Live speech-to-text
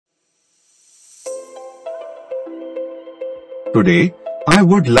Today, I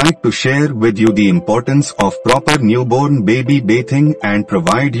would like to share with you the importance of proper newborn baby bathing and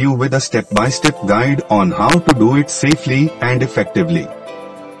provide you with a step-by-step guide on how to do it safely and effectively.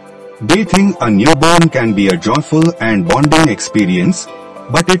 Bathing a newborn can be a joyful and bonding experience,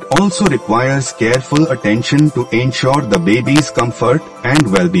 but it also requires careful attention to ensure the baby's comfort and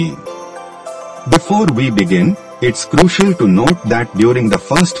well-being. Before we begin, it's crucial to note that during the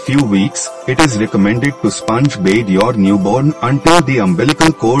first few weeks, it is recommended to sponge bathe your newborn until the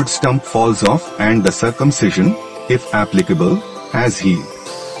umbilical cord stump falls off and the circumcision, if applicable, has healed.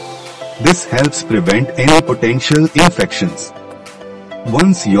 This helps prevent any potential infections.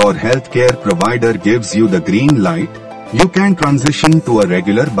 Once your healthcare provider gives you the green light, you can transition to a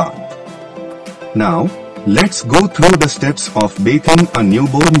regular bath. Now, let's go through the steps of bathing a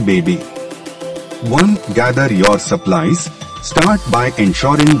newborn baby. 1. Gather your supplies. Start by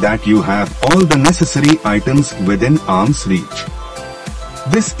ensuring that you have all the necessary items within arm's reach.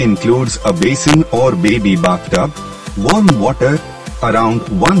 This includes a basin or baby bathtub, warm water around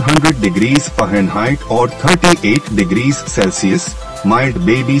 100 degrees Fahrenheit or 38 degrees Celsius, mild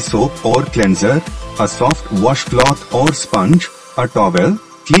baby soap or cleanser, a soft washcloth or sponge, a towel,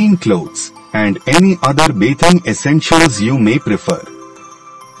 clean clothes, and any other bathing essentials you may prefer.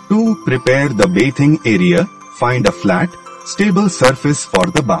 2. Prepare the bathing area. Find a flat, stable surface for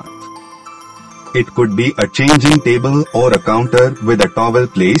the bath. It could be a changing table or a counter with a towel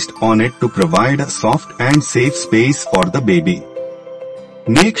placed on it to provide a soft and safe space for the baby.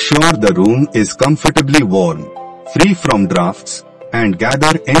 Make sure the room is comfortably warm, free from drafts, and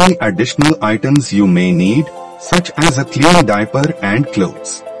gather any additional items you may need, such as a clean diaper and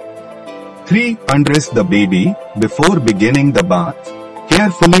clothes. 3. Undress the baby. Before beginning the bath,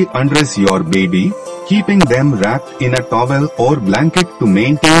 carefully undress your baby, keeping them wrapped in a towel or blanket to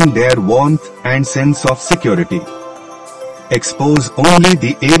maintain their warmth and sense of security. Expose only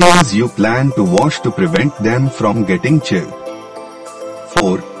the areas you plan to wash to prevent them from getting chilled.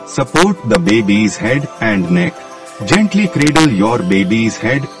 4. Support the baby's head and neck. Gently cradle your baby's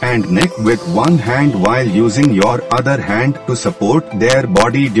head and neck with one hand while using your other hand to support their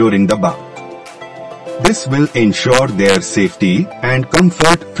body during the bath. This will ensure their safety and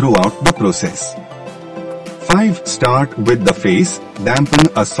comfort throughout the process. 5. Start with the face. Dampen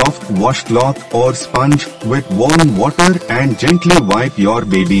a soft washcloth or sponge with warm water and gently wipe your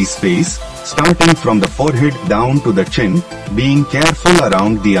baby's face, starting from the forehead down to the chin, being careful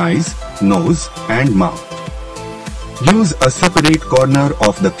around the eyes, nose, and mouth. Use a separate corner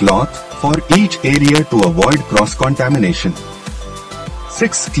of the cloth for each area to avoid cross-contamination.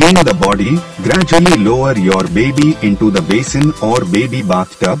 6. Clean the body. Gradually lower your baby into the basin or baby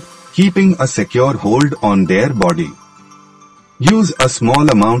bathtub, keeping a secure hold on their body. Use a small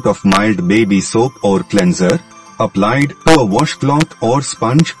amount of mild baby soap or cleanser, applied to a washcloth or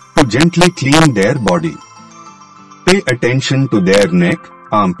sponge to gently clean their body. Pay attention to their neck,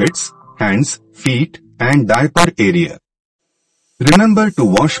 armpits, hands, feet, and diaper area. Remember to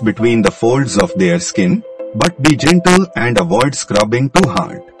wash between the folds of their skin, but be gentle and avoid scrubbing too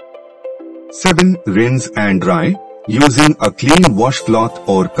hard. 7. Rinse and dry. Using a clean washcloth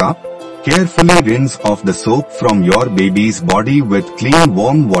or cup, carefully rinse off the soap from your baby's body with clean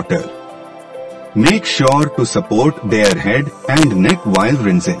warm water. Make sure to support their head and neck while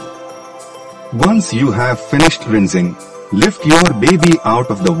rinsing. Once you have finished rinsing, lift your baby out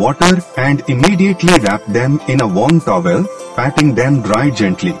of the water and immediately wrap them in a warm towel, patting them dry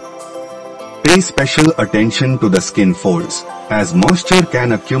gently. Pay special attention to the skin folds, as moisture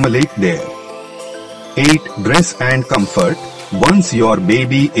can accumulate there. 8. Dress and comfort. Once your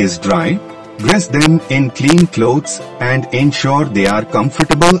baby is dry, dress them in clean clothes and ensure they are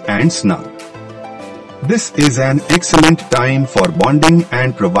comfortable and snug. This is an excellent time for bonding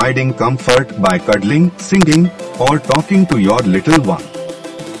and providing comfort by cuddling, singing, or talking to your little one.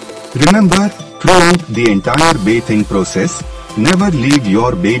 Remember, throughout the entire bathing process, never leave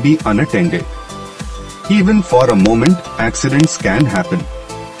your baby unattended. Even for a moment, accidents can happen.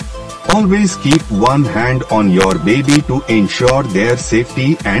 Always keep one hand on your baby to ensure their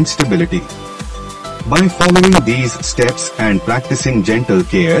safety and stability. By following these steps and practicing gentle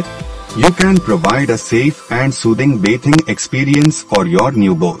care, you can provide a safe and soothing bathing experience for your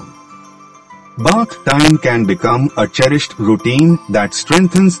newborn. Bath time can become a cherished routine that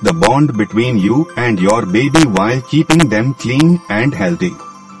strengthens the bond between you and your baby while keeping them clean and healthy.